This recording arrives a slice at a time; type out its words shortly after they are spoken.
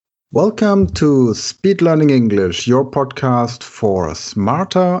Welcome to Speed Learning English, your podcast for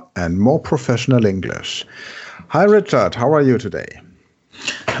smarter and more professional English. Hi, Richard. How are you today?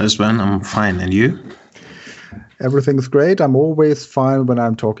 Hello, Sven. I'm fine. And you? Everything's great. I'm always fine when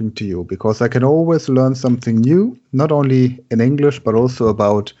I'm talking to you because I can always learn something new, not only in English, but also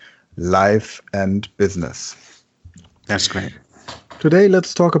about life and business. That's great. Today,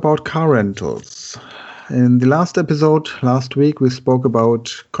 let's talk about car rentals. In the last episode, last week, we spoke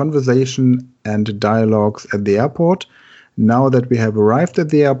about conversation and dialogues at the airport. Now that we have arrived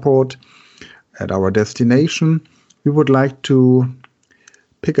at the airport, at our destination, we would like to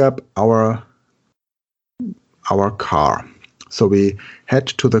pick up our car. So we head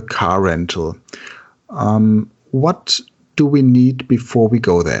to the car rental. What do we need before we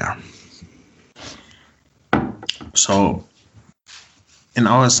go there? So, in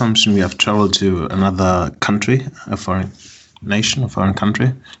our assumption, we have traveled to another country, a foreign nation, a foreign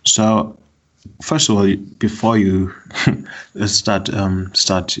country. So, first of all, before you start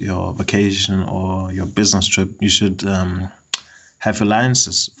your vacation or your business trip, you should have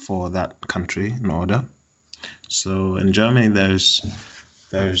alliances for that country in order. So, in Germany, they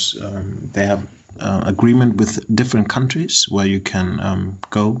have agreement with different countries where you can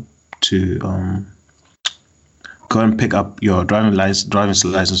go and pick up your driver's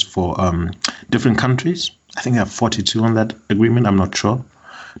license for different countries. I think I have 42 on that agreement. I'm not sure.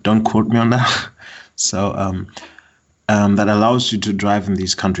 Don't quote me on that. So that allows you to drive in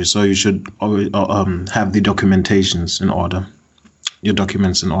these countries. So you should always have the documentations in order, your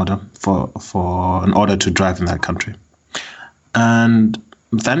documents in order in order to drive in that country. And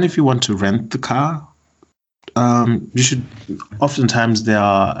then if you want to rent the car, you should. Oftentimes there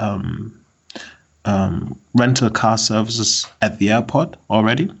are rental car services at the airport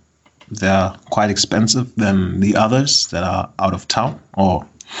already. They're quite expensive than the others that are out of town or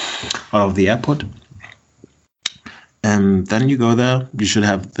out of the airport. And then you go there, you should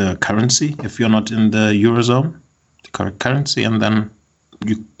have the currency if you're not in the Eurozone, the correct currency, and then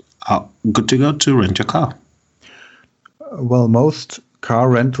you are good to go to rent your car. Well, most car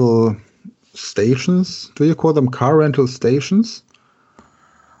rental stations, do you call them car rental stations?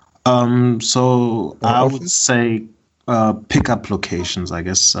 So I would say pickup locations, I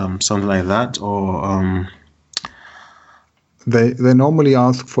guess, something like that, or they normally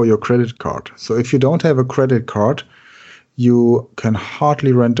ask for your credit card. So if you don't have a credit card, you can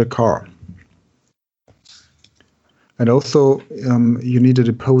hardly rent a car. And also, you need a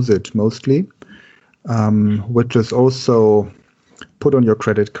deposit mostly, which is also put on your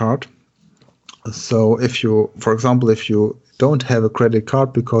credit card. So for example, if you don't have a credit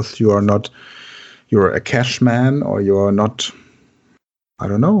card because you're a cash man or you're not, I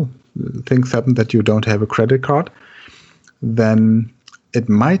don't know, things happen that you don't have a credit card, then it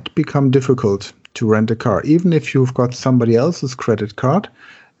might become difficult to rent a car. Even if you've got somebody else's credit card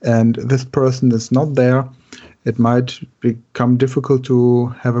and this person is not there, it might become difficult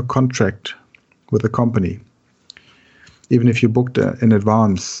to have a contract with a company. Even if you booked in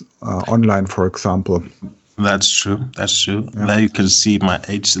advance, online, for example. That's true. Yeah. There you can see my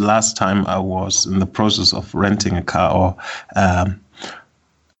age. Last time I was in the process of renting a car, or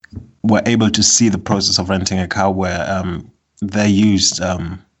were able to see the process of renting a car where they used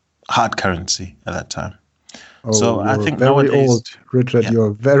hard currency at that time. Oh, so I think very nowadays, old, Richard. Yeah.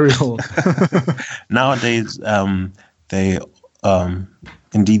 You're very old. Nowadays, they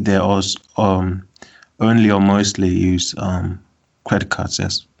also only or mostly use credit cards.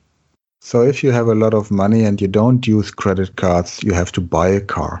 Yes. So if you have a lot of money and you don't use credit cards, you have to buy a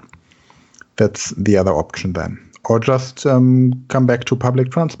car. That's the other option then. Or just come back to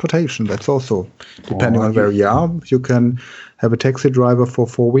public transportation. That's also, depending on where you are, you can have a taxi driver for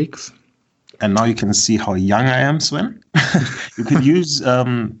 4 weeks. And now you can see how young I am, Sven. You can use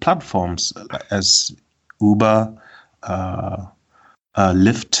platforms as Uber,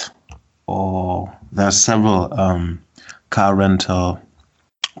 Lyft, or there are several car rental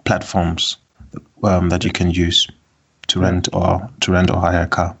platforms that you can use to rent or hire a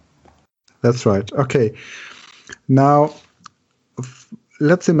car. That's right. Okay. Now,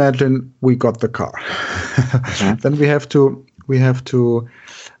 let's imagine we got the car. Then we have to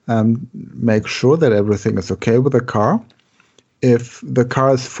make sure that everything is okay with the car. If the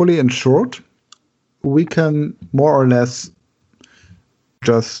car is fully insured, we can more or less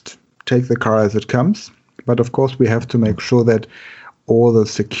just take the car as it comes. But of course, we have to make sure that all the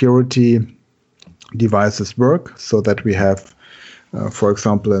security devices work, so that we have, for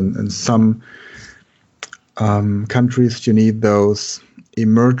example, in some countries, you need those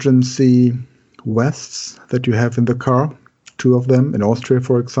emergency vests that you have in the car 2 of them in Austria,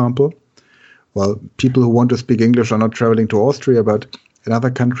 for example. Well, people who want to speak English are not traveling to Austria, but in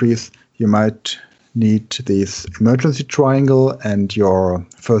other countries, you might need this emergency triangle and your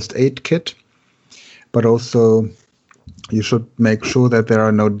first aid kit. But also, you should make sure that there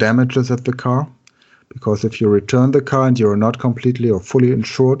are no damages at the car, because if you return the car and you're not completely or fully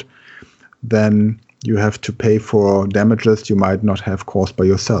insured, then you have to pay for damages you might not have caused by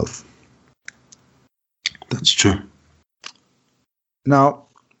yourself. That's true. Now,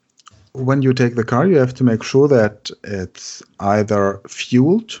 when you take the car, you have to make sure that it's either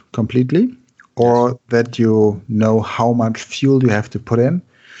fueled completely or that you know how much fuel you have to put in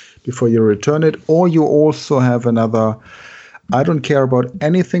before you return it. Or you also have another I don't care about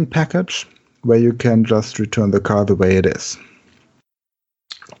anything package where you can just return the car the way it is,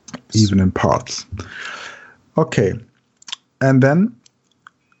 even in parts. Okay. And then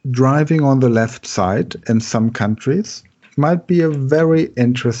driving on the left side in some countries might be a very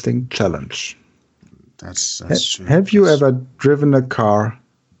interesting challenge. That's true. Have you ever driven a car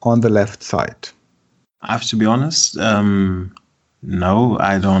on the left side? I have to be honest. No,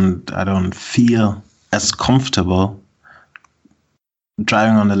 I don't feel as comfortable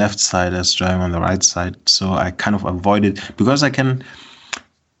driving on the left side as driving on the right side. So I kind of avoid it because I can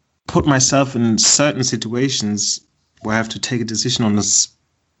put myself in certain situations where I have to take a decision on a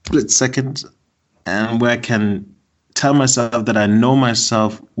split second, and where I can tell myself that I know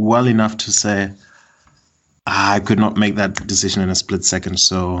myself well enough to say, I could not make that decision in a split second.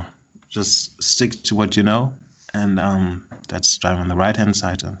 So just stick to what you know. And that's driving on the right-hand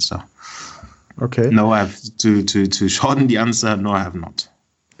side. And so, okay. No, I have to shorten the answer. No, I have not.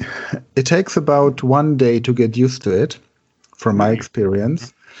 It takes about 1 day to get used to it, from my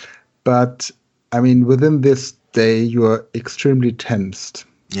experience. But I mean, within this day, you are extremely tensed.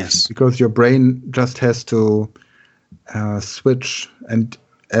 Yes. Because your brain just has to switch. And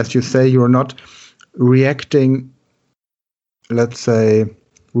as you say, you're not reacting, let's say,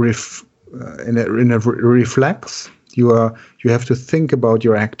 in a reflex. You have to think about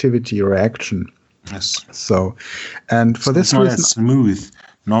your activity, your action. Yes. So, and for this reason, it's not as smooth.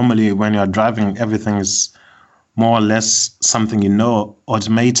 Normally, when you're driving, everything is more or less something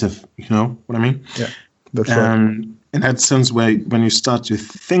automative. You know what I mean? Yeah, that's right. In that sense, when you start to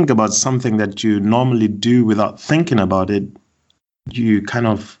think about something that you normally do without thinking about it, you kind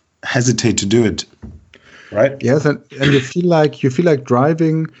of hesitate to do it, right? Yes, and you feel like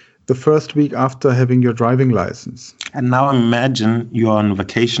driving the first week after having your driving license. And now imagine you're on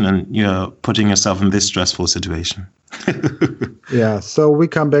vacation and you're putting yourself in this stressful situation. Yeah, so we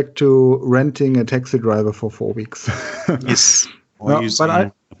come back to renting a taxi driver for 4 weeks. Yes. No,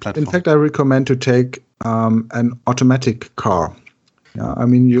 but in fact, I recommend to take an automatic car. Yeah, I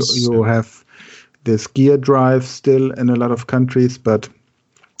mean, you have this gear drive still in a lot of countries, but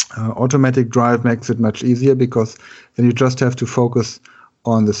automatic drive makes it much easier because then you just have to focus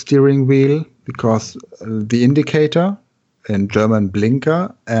on the steering wheel, because the indicator, in German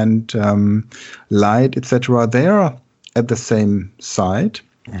blinker, and light, etc., they are at the same side.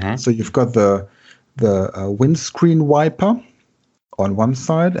 Mm-hmm. So you've got the windscreen wiper on one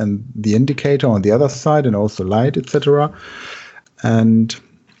side and the indicator on the other side, and also light, etc. And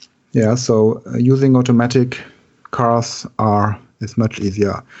yeah, so using automatic cars is much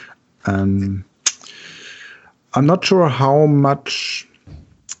easier. And I'm not sure how much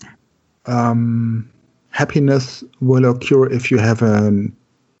happiness will occur if you have an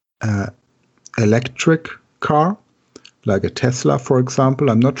electric car, like a Tesla, for example.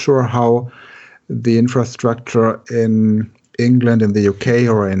 I'm not sure how the infrastructure in England, in the UK,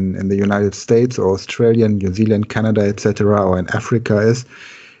 or in the United States, or Australia, New Zealand, Canada, etc., or in Africa is,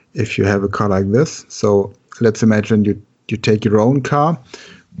 if you have a car like this. So let's imagine you take your own car,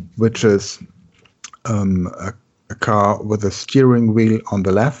 which is a car with a steering wheel on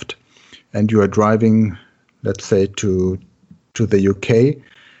the left, and you are driving, let's say, to the UK,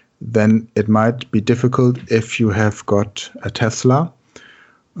 then it might be difficult if you have got a Tesla.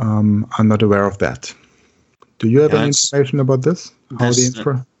 I'm not aware of that. Do you have any information about this? How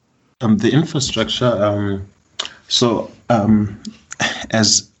the infrastructure?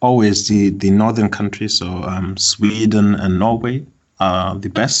 As always, the northern countries, so Sweden and Norway, are the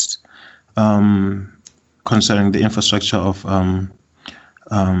best concerning the infrastructure of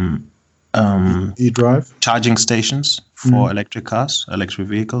e-drive charging stations for electric cars, electric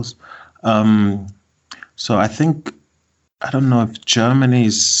vehicles. So I think, I don't know if Germany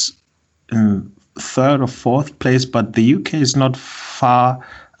is in third or fourth place, but the UK is not far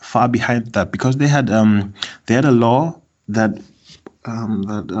behind that, because they had a law that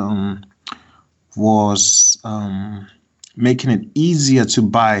was making it easier to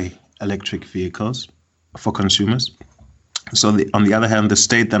buy electric vehicles for consumers. So on the other hand, the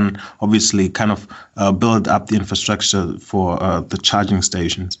state then obviously kind of build up the infrastructure for the charging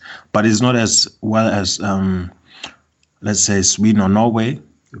stations, but it's not as well as let's say Sweden or Norway,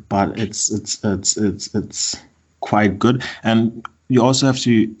 but it's quite good. And you also have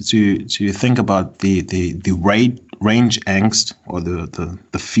to think about the range angst, or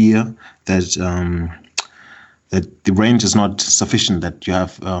the fear that the range is not sufficient, that you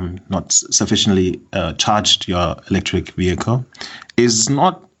have not sufficiently charged your electric vehicle, is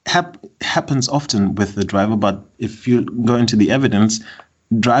not happens often with the driver. But if you go into the evidence,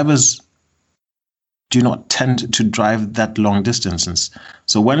 drivers do not tend to drive that long distances.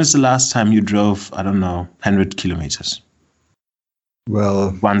 So when is the last time you drove, I don't know, 100 kilometers?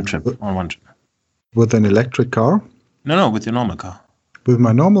 Well, one trip. With an electric car? No, with your normal car. With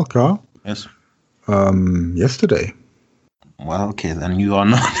my normal car? Yes. Yesterday. Well, okay, then you are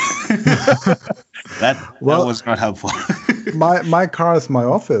not. that was not helpful. my car is my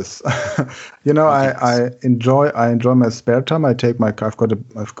office. You know, okay. I enjoy my spare time. I take my car. I've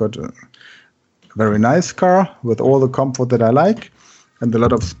got a very nice car with all the comfort that I like and a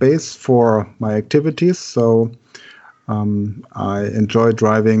lot of space for my activities. So I enjoy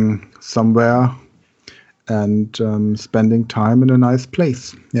driving somewhere and spending time in a nice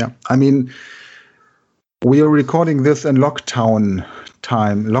place. Yeah, I mean, we are recording this in lockdown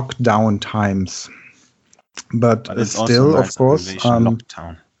times, but it's still, nice, of course, I'm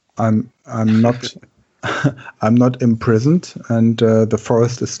not I'm not imprisoned, and the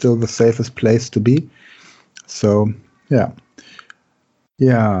forest is still the safest place to be. So yeah,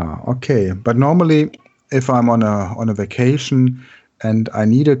 okay. But normally, if I'm on a vacation and I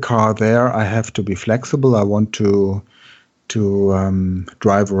need a car there, I have to be flexible. I want to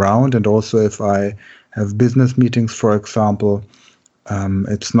drive around, and also if I have business meetings, for example,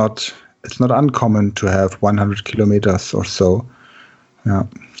 it's not uncommon to have 100 kilometers or so. Yeah.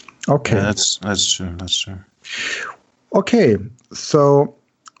 Okay. Yeah, that's true. Okay. So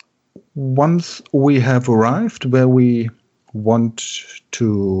once we have arrived where we want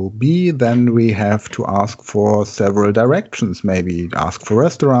to be, then we have to ask for several directions. Maybe ask for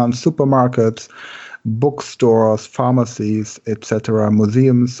restaurants, supermarkets, bookstores, pharmacies, etc.,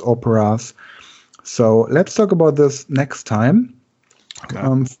 museums, operas. So let's talk about this next time.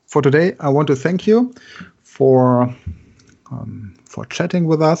 Okay. For today, I want to thank you for chatting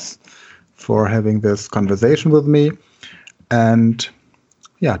with us, for having this conversation with me, and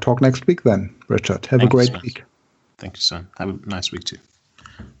talk next week then, Richard. Have a great week. Thank you, son. Have a nice week too.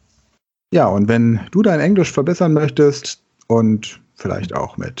 Ja, und wenn du dein Englisch verbessern möchtest und vielleicht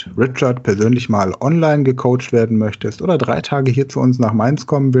auch mit Richard persönlich mal online gecoacht werden möchtest oder 3 Tage hier zu uns nach Mainz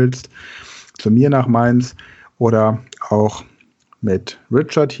kommen willst, zu mir nach Mainz, oder auch mit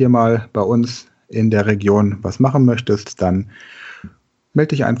Richard hier mal bei uns in der Region was machen möchtest, dann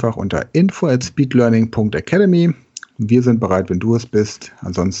melde dich einfach unter info@speedlearning.academy. Wir sind bereit, wenn du es bist.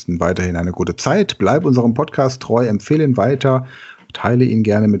 Ansonsten weiterhin eine gute Zeit. Bleib unserem Podcast treu, empfehle ihn weiter, teile ihn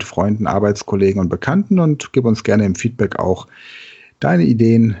gerne mit Freunden, Arbeitskollegen und Bekannten und gib uns gerne im Feedback auch deine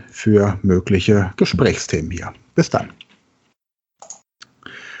Ideen für mögliche Gesprächsthemen hier. Bis dann.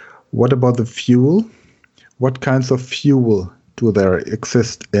 What about the fuel? What kinds of fuel do there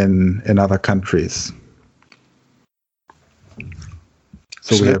exist in other countries?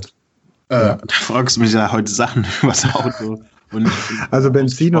 So da fragst du mich ja heute Sachen über das Auto. Also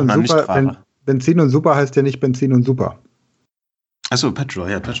Benzin und Super heißt ja nicht Benzin und Super. Achso, Petrol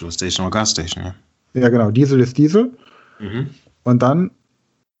Station oder Gas Station, ja. Ja, genau. Diesel ist Diesel. Mhm. Und dann?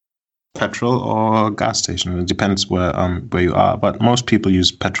 Petrol or gas station. It depends where you are, but most people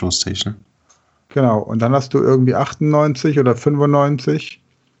use petrol station. Genau. Und dann hast du irgendwie 98 oder 95.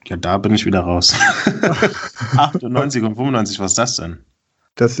 Ja, da bin ich wieder raus. 98 und 95, was ist das denn?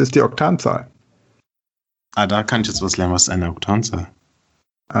 Das ist die Oktanzahl. Da kann ich jetzt was lernen. Was ist eine Oktanzahl?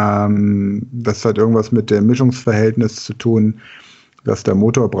 Das hat irgendwas mit dem Mischungsverhältnis zu tun, das der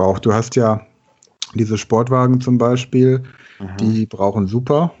Motor braucht. Du hast ja diese Sportwagen zum Beispiel, die brauchen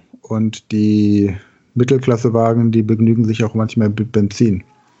Super, und die Mittelklassewagen, die begnügen sich auch manchmal mit Benzin.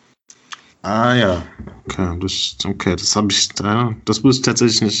 Ja. Okay, das habe ich da. Das wusste ich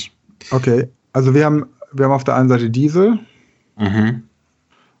tatsächlich nicht. Okay, also wir haben auf der einen Seite Diesel. Mhm.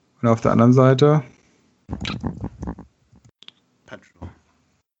 Und auf der anderen Seite Petrol.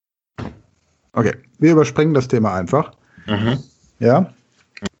 Okay, wir überspringen das Thema einfach. Mhm. Ja?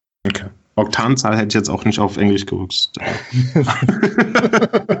 Okay. Oktanzahl hätte ich jetzt auch nicht auf Englisch gewusst.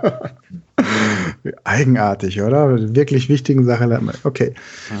 Eigenartig, oder? Wirklich wichtigen Sache lernen wir. Okay,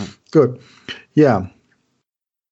 gut. Ja,